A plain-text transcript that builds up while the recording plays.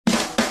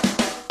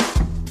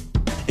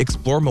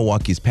Explore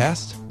Milwaukee's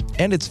past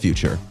and its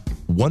future,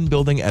 one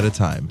building at a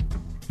time.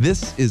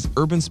 This is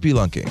Urban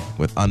Spelunking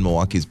with On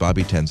Milwaukee's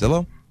Bobby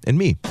Tanzillo and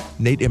me,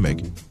 Nate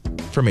Immig,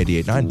 from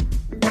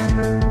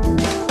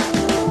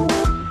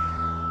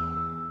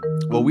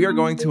 88.9. Well, we are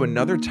going to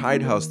another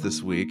Tide House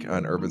this week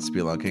on Urban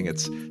Spelunking.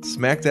 It's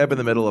smack dab in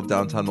the middle of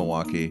downtown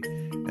Milwaukee.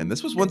 And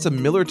this was once a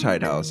Miller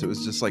Tide House. It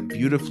was just like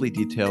beautifully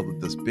detailed with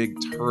this big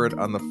turret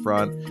on the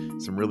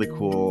front, some really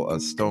cool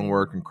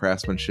stonework and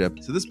craftsmanship.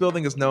 So this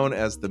building is known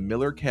as the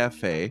Miller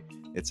Cafe.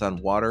 It's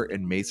on Water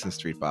and Mason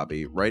Street,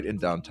 Bobby, right in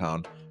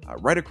downtown,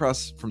 right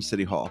across from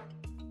City Hall.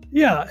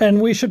 Yeah,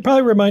 and we should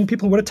probably remind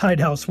people what a Tide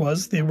House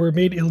was. They were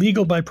made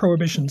illegal by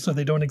Prohibition, so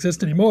they don't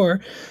exist anymore.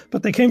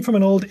 But they came from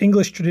an old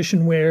English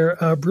tradition where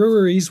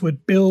breweries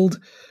would build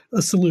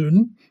a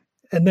saloon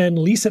and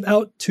then lease it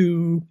out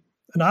to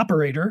an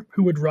operator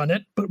who would run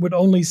it, but would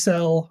only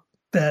sell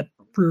that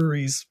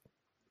brewery's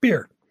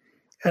beer.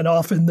 And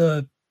often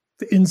the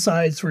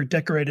insides were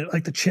decorated,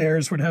 like the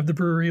chairs would have the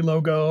brewery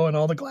logo and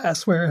all the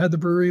glassware had the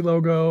brewery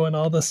logo and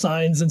all the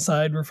signs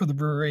inside were for the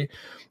brewery.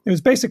 It was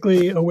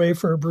basically a way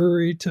for a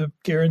brewery to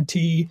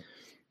guarantee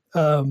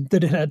that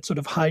it had sort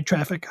of high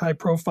traffic, high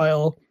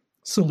profile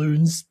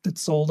saloons that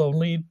sold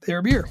only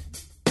their beer.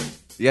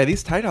 Yeah,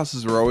 these Tide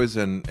Houses were always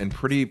in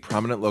pretty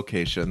prominent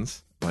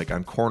locations, like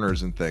on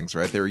corners and things,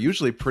 right? They were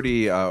usually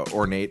pretty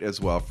ornate as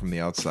well from the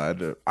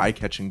outside,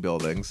 eye-catching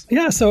buildings.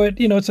 Yeah, so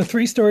it's a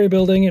 3-story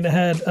building, and it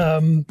had,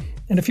 and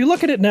if you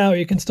look at it now,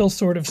 you can still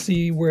sort of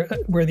see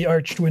where the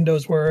arched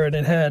windows were, and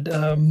it had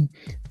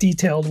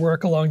detailed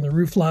work along the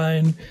roof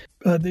line.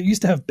 They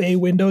used to have bay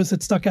windows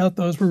that stuck out;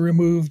 those were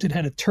removed. It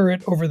had a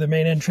turret over the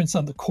main entrance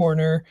on the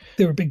corner.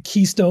 There were big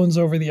keystones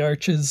over the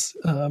arches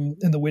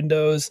in the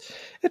windows.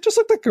 It just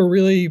looked like a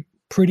really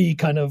pretty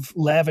kind of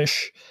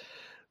lavish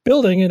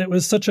building, and it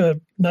was such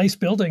a nice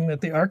building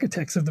that the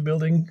architects of the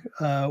building,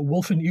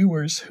 Wolf and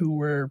Ewers, who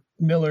were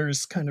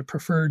Miller's kind of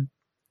preferred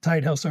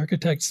Tide House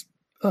architects,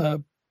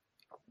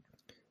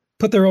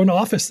 put their own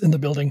office in the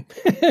building.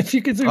 If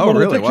you can see one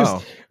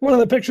of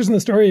the pictures in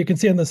the story, you can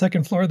see on the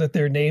second floor that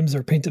their names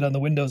are painted on the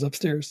windows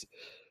upstairs.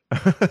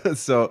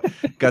 So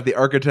got the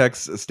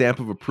architect's stamp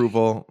of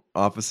approval.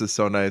 Office is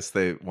so nice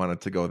they wanted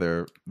to go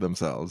there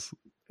themselves.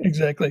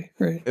 Exactly.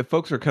 Right. If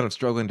folks are kind of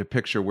struggling to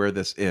picture where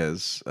this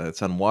is,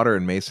 it's on Water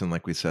and Mason,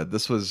 like we said.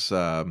 This was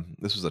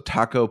a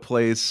taco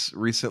place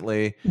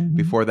recently. Mm-hmm.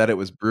 Before that, it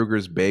was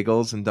Brugger's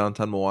Bagels in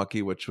downtown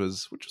Milwaukee, which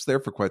was there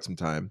for quite some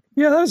time.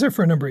 Yeah, that was there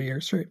for a number of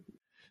years, right?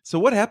 So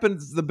what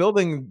happens? The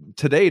building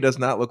today does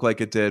not look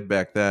like it did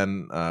back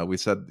then. We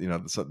said,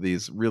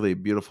 these really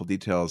beautiful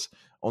details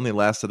only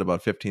lasted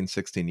about 15,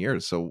 16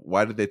 years. So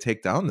why did they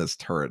take down this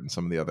turret and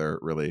some of the other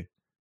really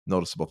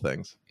noticeable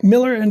things?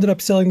 Miller ended up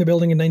selling the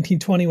building in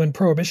 1920 when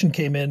Prohibition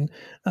came in.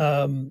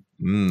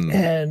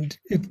 And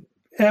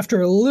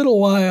after a little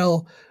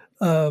while,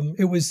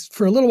 it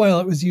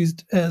was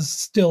used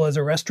still as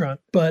a restaurant,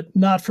 but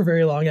not for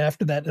very long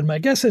after that. And my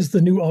guess is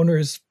the new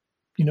owners,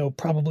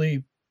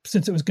 probably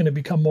since it was going to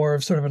become more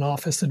of sort of an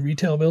office and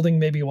retail building,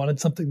 maybe wanted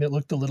something that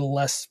looked a little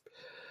less,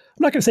 I'm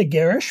not going to say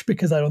garish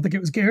because I don't think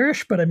it was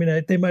garish, but I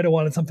mean, they might've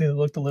wanted something that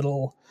looked a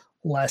little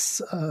less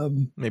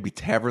maybe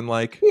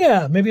tavern-like.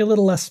 Yeah, maybe a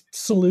little less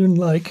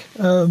saloon-like.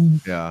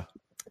 Yeah.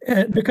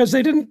 Because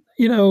they didn't,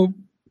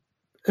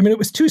 it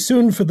was too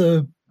soon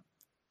for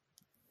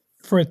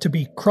it to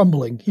be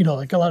crumbling.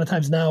 Like a lot of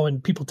times now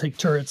when people take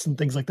turrets and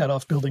things like that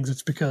off buildings,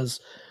 it's because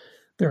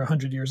they're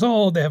 100 years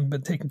old, they haven't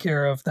been taken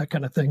care of, that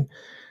kind of thing.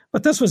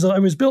 But it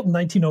was built in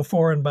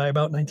 1904, and by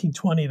about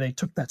 1920, they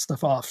took that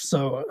stuff off.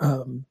 So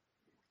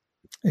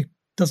it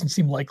doesn't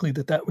seem likely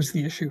that was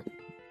the issue.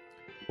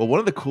 Well,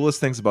 one of the coolest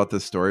things about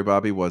this story,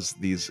 Bobby, was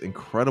these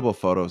incredible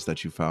photos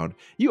that you found.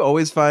 You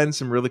always find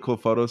some really cool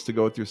photos to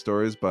go with your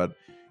stories, but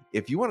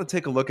if you want to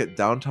take a look at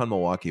downtown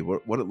Milwaukee,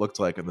 what it looked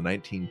like in the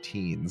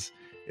 19-teens,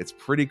 it's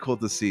pretty cool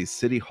to see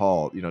City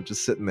Hall,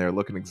 just sitting there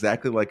looking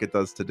exactly like it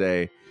does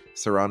today,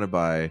 surrounded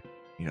by,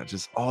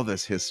 just all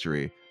this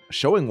history,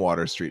 showing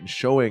Water Street and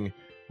showing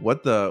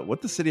what the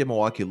city of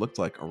Milwaukee looked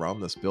like around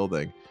this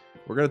building.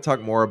 We're going to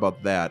talk more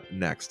about that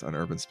next on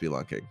Urban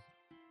Spelunking.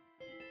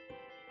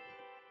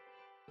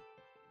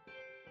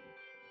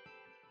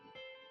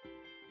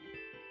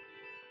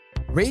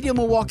 Radio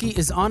Milwaukee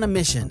is on a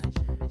mission.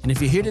 And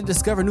if you're here to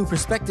discover new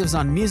perspectives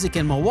on music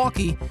in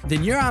Milwaukee,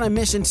 then you're on a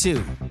mission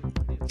too.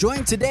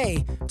 Join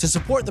today to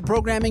support the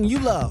programming you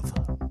love.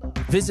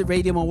 Visit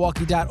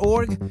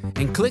radiomilwaukee.org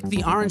and click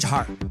the orange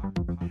heart.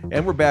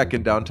 And we're back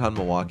in downtown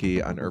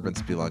Milwaukee on Urban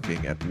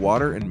Spelunking at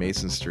Water and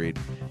Mason Street,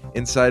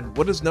 inside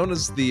what is known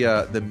as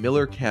the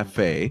Miller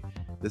Cafe.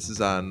 This is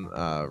on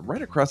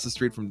right across the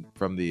street from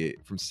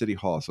City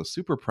Hall, so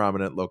super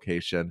prominent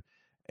location.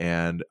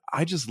 And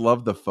I just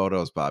love the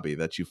photos, Bobby,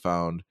 that you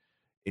found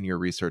in your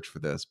research for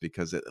this,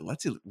 because it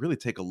lets you really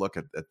take a look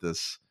at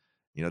this,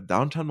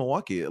 downtown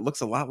Milwaukee. It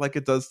looks a lot like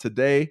it does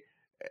today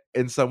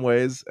in some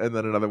ways, and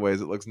then in other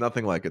ways it looks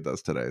nothing like it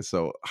does today.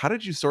 So how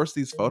did you source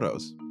these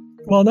photos?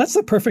 Well, that's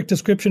the perfect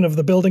description of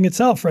the building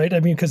itself, right? I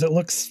mean, because it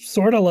looks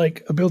sort of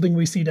like a building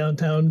we see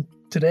downtown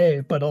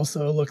today, but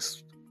also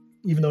looks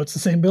even though it's the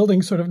same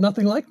building, sort of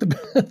nothing like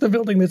the the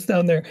building that's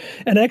down there.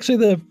 And actually,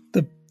 the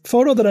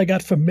photo that I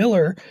got from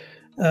Miller,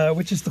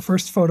 which is the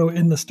first photo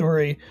in the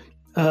story,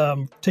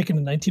 taken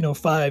in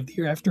 1905, the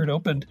year after it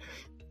opened,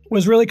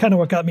 was really kind of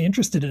what got me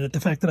interested in it. The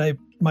fact that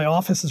my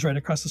office is right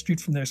across the street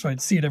from there, so I'd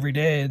see it every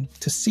day, and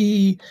to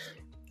see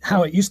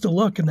how it used to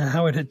look and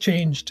how it had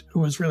changed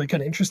was really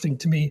kind of interesting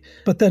to me.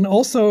 But then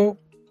also,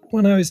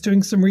 when I was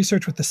doing some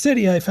research with the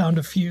city, I found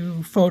a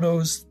few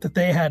photos that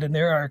they had in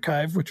their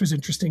archive, which was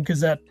interesting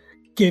because that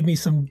gave me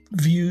some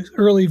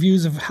early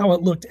views of how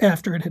it looked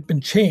after it had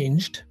been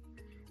changed.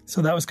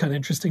 So that was kind of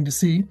interesting to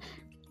see.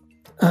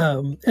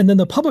 And then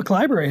the public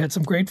library had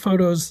some great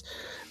photos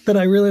that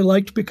I really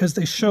liked because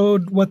they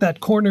showed what that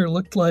corner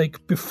looked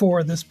like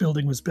before this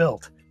building was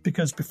built.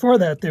 Because before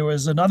that, there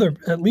was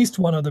at least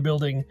one other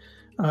building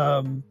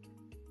down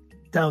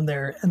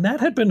there, and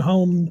that had been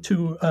home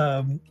to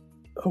a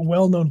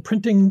well-known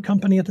printing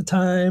company at the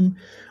time.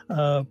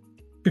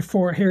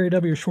 Before Harry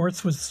W.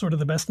 Schwartz was sort of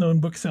the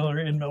best-known bookseller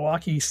in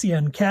Milwaukee,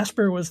 C.N.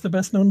 Casper was the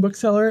best-known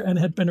bookseller and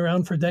had been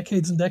around for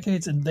decades and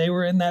decades, and they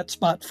were in that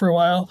spot for a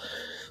while.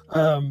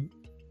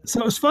 So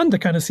it was fun to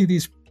kind of see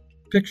these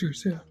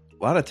pictures, yeah.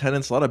 A lot of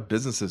tenants, a lot of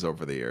businesses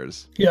over the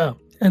years. Yeah,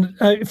 and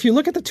if you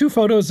look at the two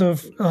photos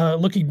of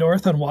looking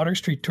north on Water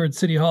Street towards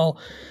City Hall,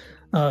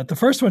 the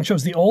first one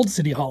shows the old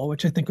City Hall,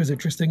 which I think was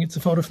interesting. It's a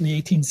photo from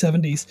the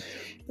 1870s.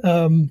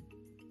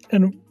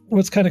 And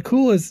what's kind of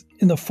cool is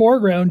in the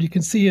foreground, you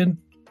can see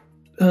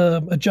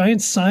a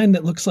giant sign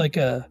that looks like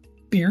a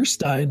beer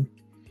stein.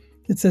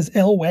 It says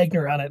L.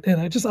 Wagner on it. And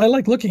I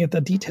like looking at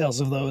the details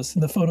of those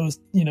in the photos,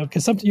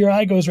 because your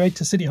eye goes right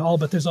to City Hall,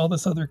 but there's all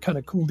this other kind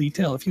of cool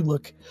detail if you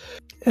look.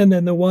 And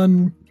then the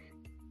one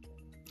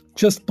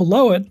just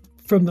below it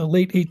from the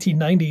late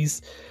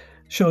 1890s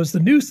shows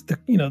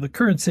the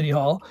current City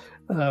Hall,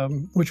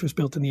 which was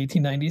built in the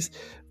 1890s.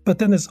 But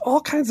then there's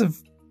all kinds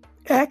of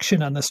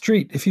action on the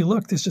street. If you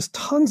look, there's just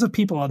tons of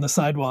people on the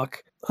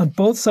sidewalk, on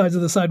both sides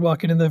of the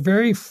sidewalk. And in the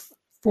very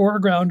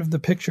foreground of the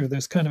picture,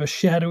 there's kind of a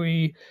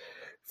shadowy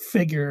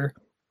figure.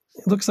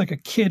 It looks like a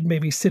kid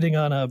maybe sitting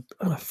on a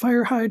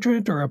fire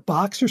hydrant or a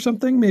box or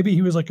something. Maybe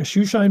he was like a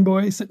shoeshine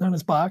boy sitting on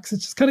his box.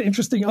 It's just kind of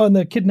interesting. Oh, and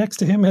the kid next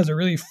to him has a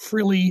really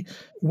frilly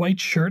white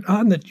shirt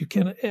on that you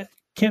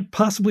can't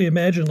possibly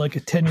imagine like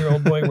a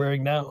 10-year-old boy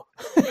wearing now.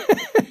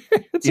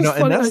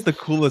 And that's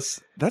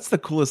the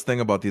coolest thing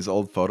about these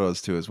old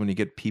photos too, is when you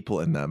get people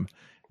in them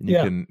and you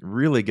can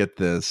really get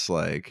this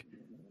like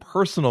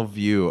personal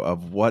view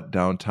of what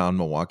downtown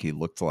Milwaukee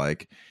looked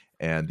like,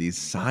 and these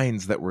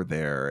signs that were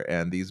there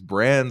and these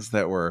brands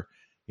that were,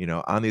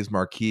 on these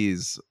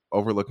marquees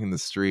overlooking the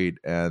street.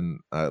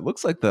 And it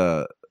looks like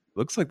the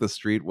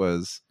street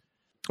was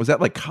that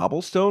like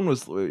cobblestone?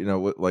 Was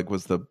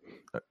the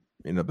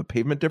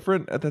pavement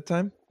different at that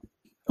time?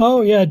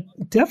 Oh yeah,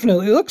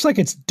 definitely. It looks like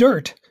it's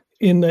dirt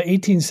in the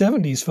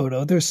 1870s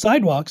photo. There's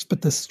sidewalks,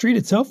 but the street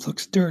itself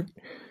looks dirt.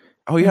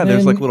 Oh yeah,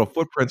 there's like little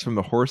footprints from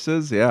the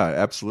horses. Yeah,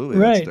 absolutely.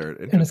 Right. That's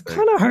dirt. And it's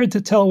kind of hard to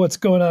tell what's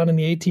going on in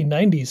the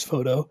 1890s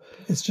photo.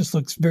 It just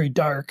looks very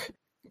dark.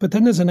 But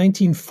then there's a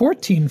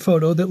 1914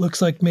 photo that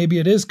looks like maybe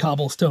it is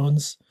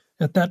cobblestones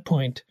at that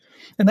point.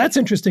 And that's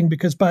interesting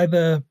because by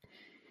the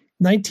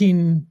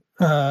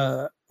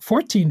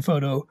 1914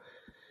 photo,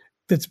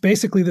 that's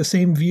basically the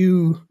same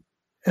view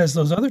as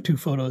those other two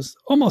photos.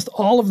 Almost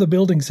all of the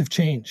buildings have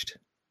changed.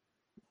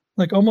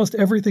 Like almost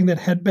everything that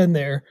had been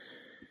there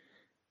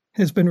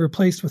has been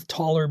replaced with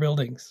taller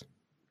buildings,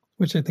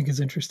 which I think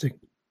is interesting.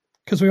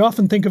 Because we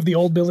often think of the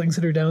old buildings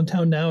that are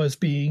downtown now as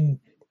being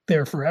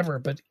there forever,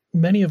 but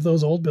many of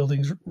those old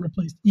buildings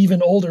replaced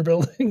even older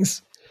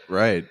buildings.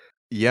 Right.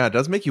 Yeah, it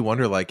does make you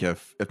wonder, like,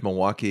 if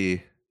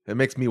Milwaukee, it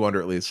makes me wonder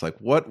at least, like,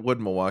 what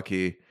would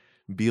Milwaukee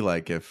be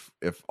like if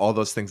all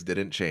those things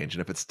didn't change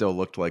and if it still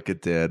looked like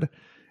it did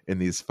in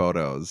these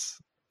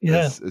photos?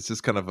 Yeah. It's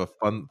just kind of a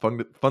fun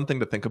thing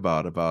to think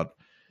about,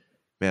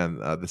 man,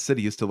 the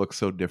city used to look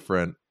so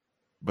different,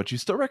 but you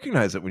still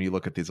recognize it when you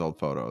look at these old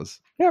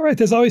photos. Yeah, right.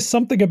 There's always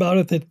something about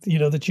it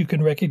that you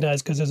can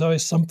recognize because there's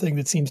always something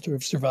that seems to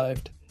have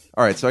survived.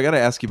 All right, so I got to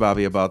ask you,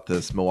 Bobby, about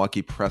this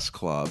Milwaukee Press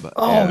Club.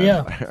 Oh,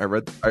 yeah.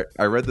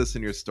 I read this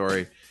in your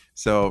story.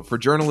 So for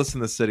journalists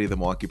in the city, the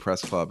Milwaukee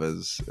Press Club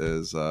is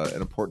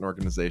an important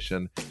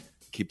organization.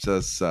 Keeps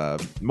us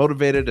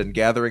motivated and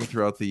gathering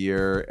throughout the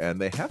year.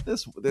 And they have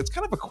this, it's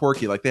kind of a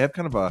quirky, like they have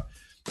kind of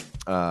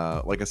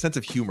a sense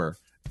of humor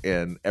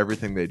in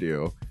everything they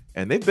do.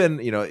 And they've been,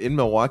 in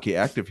Milwaukee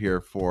active here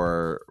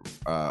for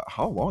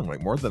how long?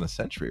 Like more than a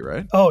century,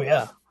 right? Oh,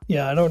 yeah.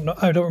 Yeah, I don't know.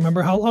 I don't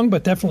remember how long,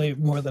 but definitely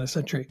more than a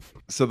century.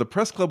 So the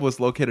press club was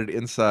located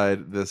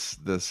inside this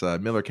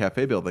Miller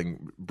Cafe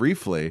building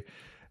briefly,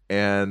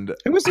 and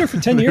it was there for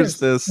 10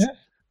 years.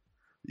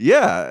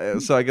 Yeah.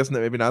 So I guess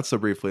maybe not so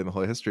briefly in the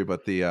whole history,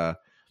 but the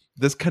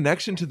this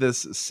connection to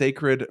this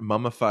sacred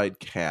mummified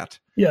cat.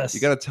 Yes,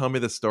 you got to tell me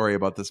the story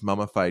about this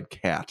mummified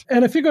cat.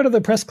 And if you go to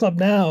the press club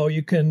now,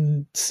 you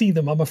can see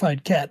the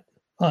mummified cat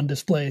on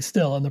display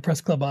still on the press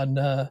club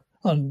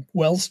on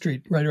Wells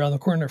Street, right around the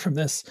corner from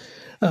this.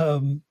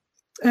 And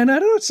And I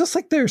don't know, it's just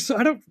like so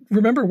I don't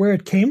remember where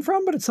it came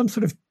from, but it's some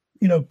sort of,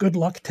 good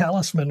luck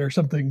talisman or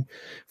something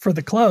for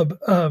the club.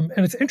 And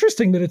it's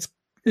interesting that it's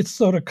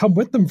sort of come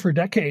with them for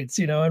decades,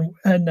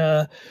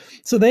 and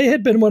so they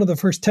had been one of the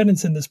first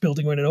tenants in this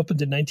building when it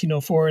opened in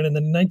 1904. And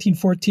then in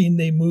 1914,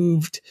 they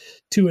moved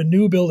to a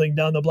new building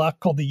down the block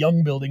called the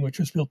Young Building, which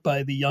was built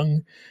by the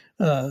Young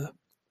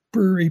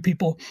brewery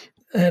people.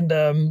 And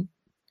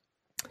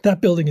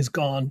that building is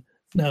gone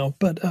now.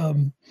 But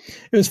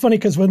it was funny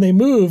because when they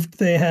moved,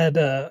 they had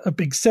a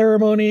big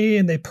ceremony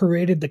and they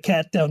paraded the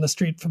cat down the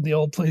street from the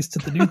old place to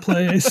the new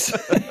place.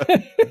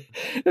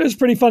 It was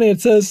pretty funny.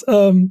 It says,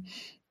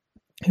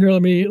 here,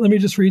 let me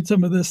just read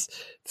some of this.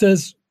 It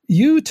says,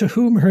 "You to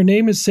whom her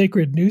name is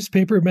sacred,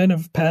 newspaper men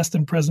of past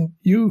and present,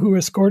 you who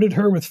escorted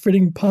her with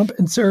fitting pomp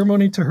and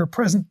ceremony to her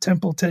present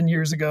temple 10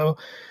 years ago,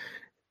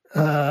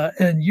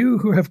 and you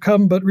who have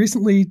come but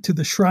recently to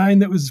the shrine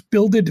that was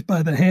builded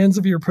by the hands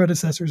of your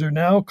predecessors are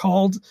now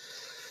called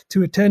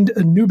to attend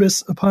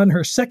Anubis upon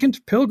her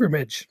second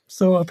pilgrimage."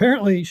 So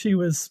apparently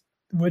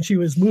when she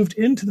was moved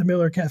into the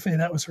Miller Cafe,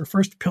 that was her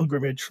first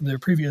pilgrimage from their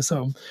previous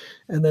home.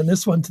 And then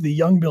this one to the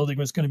Young Building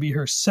was going to be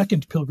her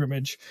second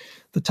pilgrimage.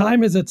 The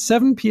time is at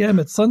 7 p.m.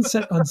 at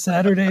sunset on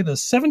Saturday, the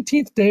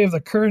 17th day of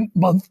the current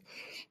month.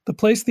 The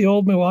place, the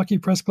old Milwaukee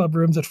Press Club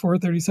rooms at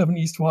 437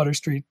 East Water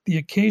Street. The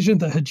occasion,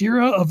 the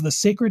Hejira of the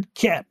Sacred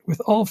Cat, with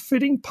all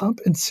fitting pomp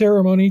and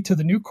ceremony to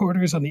the new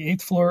quarters on the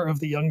 8th floor of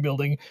the Young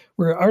Building,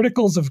 where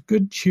articles of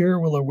good cheer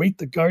will await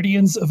the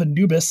guardians of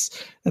Anubis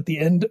at the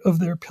end of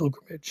their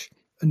pilgrimage.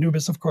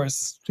 Anubis, of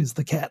course, is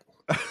the cat.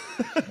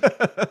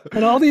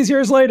 And all these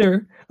years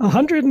later,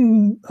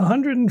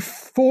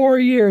 104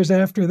 years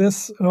after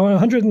this,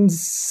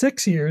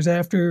 106 years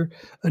after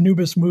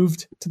Anubis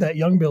moved to that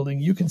Young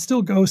Building, you can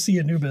still go see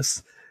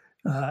Anubis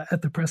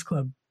at the Press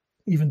Club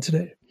even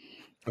today.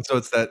 And so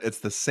it's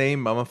the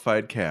same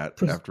mummified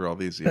cat after all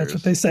these years. That's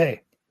what they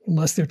say,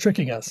 unless they're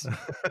tricking us.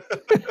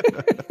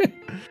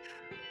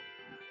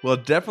 Well,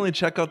 definitely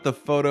check out the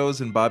photos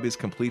and Bobby's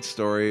complete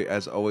story.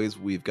 As always,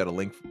 we've got a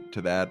link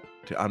to that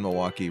On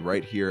Milwaukee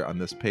right here on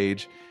this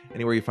page.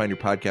 Anywhere you find your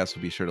podcast,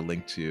 we'll be sure to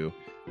link to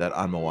that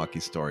On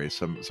Milwaukee story.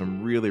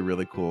 Some really,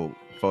 really cool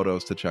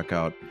photos to check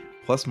out.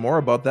 Plus more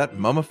about that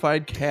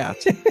mummified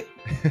cat.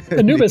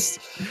 Anubis.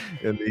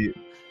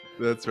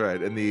 That's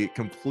right. And the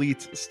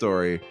complete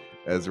story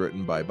as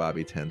written by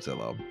Bobby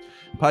Tanzillo.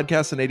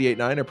 Podcasts on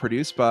 88.9 are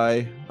produced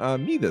by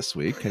me this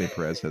week. Kenny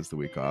Perez has the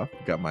week off.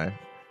 Got my...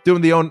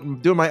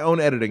 Doing my own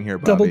editing here,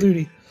 Bobby. Double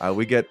duty.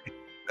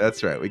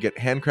 That's right. We get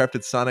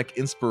handcrafted sonic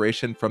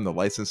inspiration from the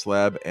License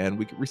Lab, and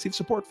we receive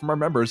support from our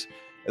members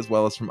as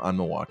well as from On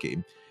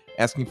Milwaukee.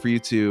 Asking for you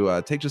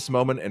to take just a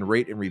moment and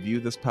rate and review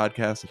this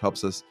podcast. It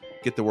helps us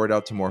get the word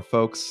out to more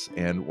folks.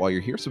 And while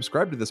you're here,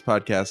 subscribe to this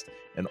podcast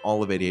and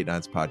all of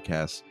 88.9's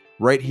podcasts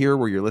right here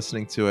where you're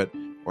listening to it,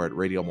 or at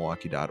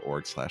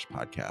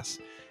radiomilwaukee.org/podcasts.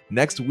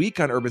 Next week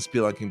on Urban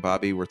Spelunking,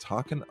 Bobby, we're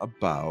talking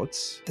about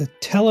the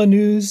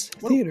Telenews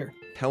Theater.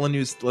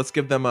 Telenews. Let's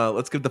give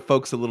the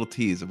folks a little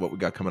tease of what we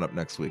got coming up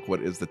next week.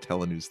 What is the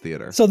Telenews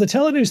Theater? So the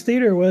Telenews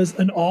Theater was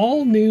an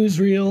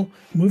all-newsreel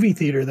movie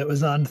theater that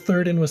was on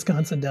 3rd in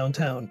Wisconsin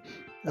downtown,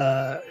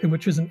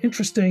 which was an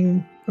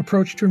interesting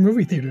approach to a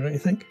movie theater, don't you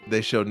think?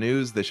 They showed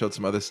news, they showed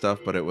some other stuff,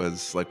 but it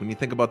was like when you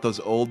think about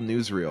those old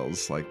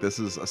newsreels, like this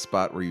is a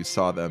spot where you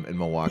saw them in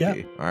Milwaukee.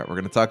 Yeah. All right, we're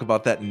going to talk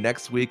about that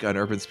next week on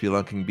Urban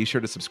Spelunking. Be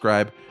sure to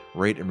subscribe,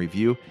 rate, and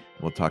review.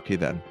 We'll talk to you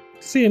then.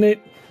 See you,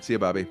 Nate. See you,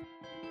 Bobby.